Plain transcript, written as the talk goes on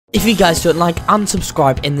If you guys don't like and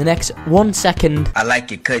subscribe in the next 1 second. I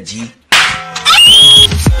like it, cut G.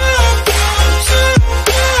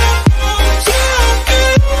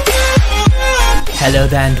 Hello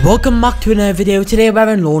there and welcome back to another video. Today we're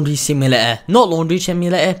in Laundry Simulator. Not Laundry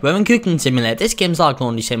Simulator, we're in Cooking Simulator. This game's like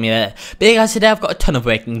Laundry Simulator. But yeah guys, today I've got a ton of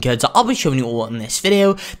working codes that I'll be showing you all in this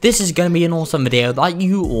video. This is going to be an awesome video that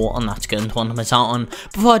you all are not going to want to miss out on.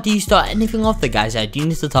 Before I do start anything off, guys, I do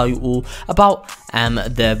need to tell you all about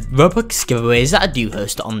the Robux giveaways that I do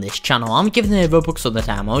host on this channel. I'm giving the Robux all the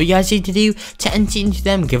time. All you guys need to do to enter into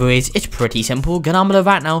them giveaways, it's pretty simple. Go down below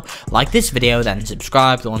right now, like this video, then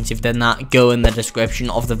subscribe. Once you've done that, go in the description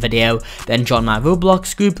of the video, then join my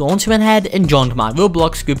Roblox group. Once you went ahead and joined my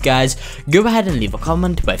Roblox group, guys, go ahead and leave a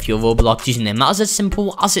comment with your Roblox username. That is as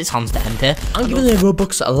simple as it sounds to enter. I'm giving the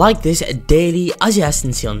Robux like this daily, as you guys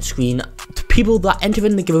can see on screen, to people that enter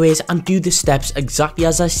in the giveaways and do the steps exactly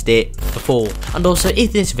as I stated before. And also,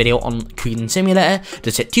 if this video on Cooking Simulator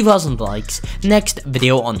does hit 2,000 likes, next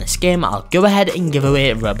video on this game, I'll go ahead and give away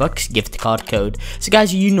a Robux gift card code. So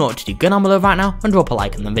guys, you know what to do. Go down below right now and drop a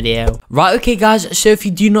like on the video. Right, okay guys, so if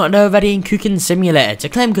you do not know already, in Cooking Simulator, to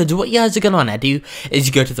claim codes, what you guys are going to want to do is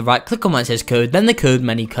you go to the right, click on where it says code, then the code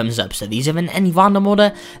menu comes up. So these are in any random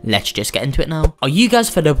order. Let's just get into it now. Are you guys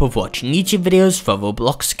fed up of watching YouTube videos for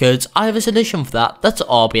Roblox codes? I have a solution for that. That's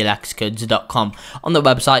rblxcodes.com. On the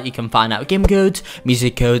website, you can find out game codes,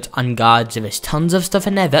 music codes, and guides. There's tons of stuff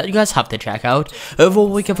in there that you guys have to check out. Overall,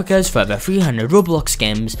 we cover codes for over 300 Roblox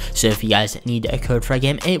games, so if you guys need a code for a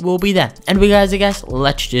game, it will be there. And we guys, I guess,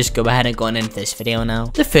 let's just go ahead and go on into this video now.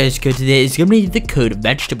 The first code today is going to be the code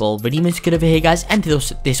vegetable. Redeem this code over here, guys. Enter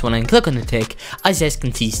this one and click on the tick. As you guys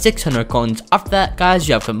can see, 600 coins. After that, guys,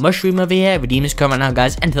 you have the mushroom over here. Redeem this code right now,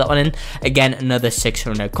 guys. Enter that one in. Again, another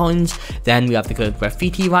 600 coins. Then we have the code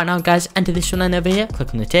graffiti right now, guys. Enter this one in over here.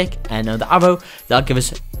 Click on the tick and the arrow. That'll give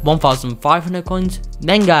us 1,500 coins.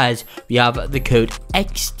 Then, guys, we have the code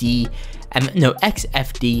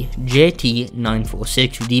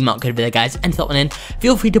XFDJT946. Redeem that code over there, guys. Enter that one in.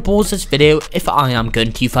 Feel free to pause this video if I am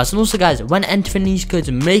going too fast. And also, guys, when entering these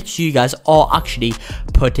codes, make sure you guys are actually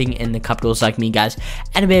putting in the capitals like me, guys.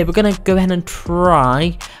 Anyway, we're gonna go ahead and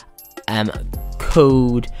try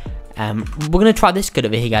code. We're gonna try this code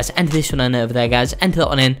over here, guys. Enter this one in over there, guys. Enter that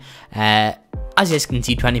one in. As you guys can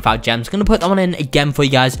see, 25 gems. Gonna put that one in again for you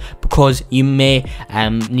guys because you may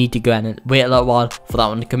need to go ahead and wait a little while for that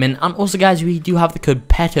one to come in. And also, guys, we do have the code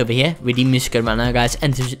PET over here. Redeem this code right now, guys.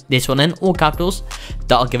 Enter this one in, all capitals.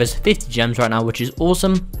 That'll give us 50 gems right now, which is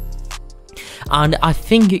awesome. And I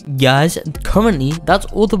think, guys, currently that's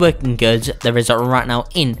all the working codes there is right now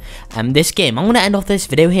in this game. I'm going to end off this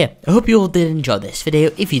video here. I hope you all did enjoy this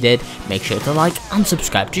video. If you did, make sure to like and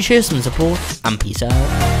subscribe to show some support, and peace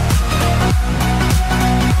out.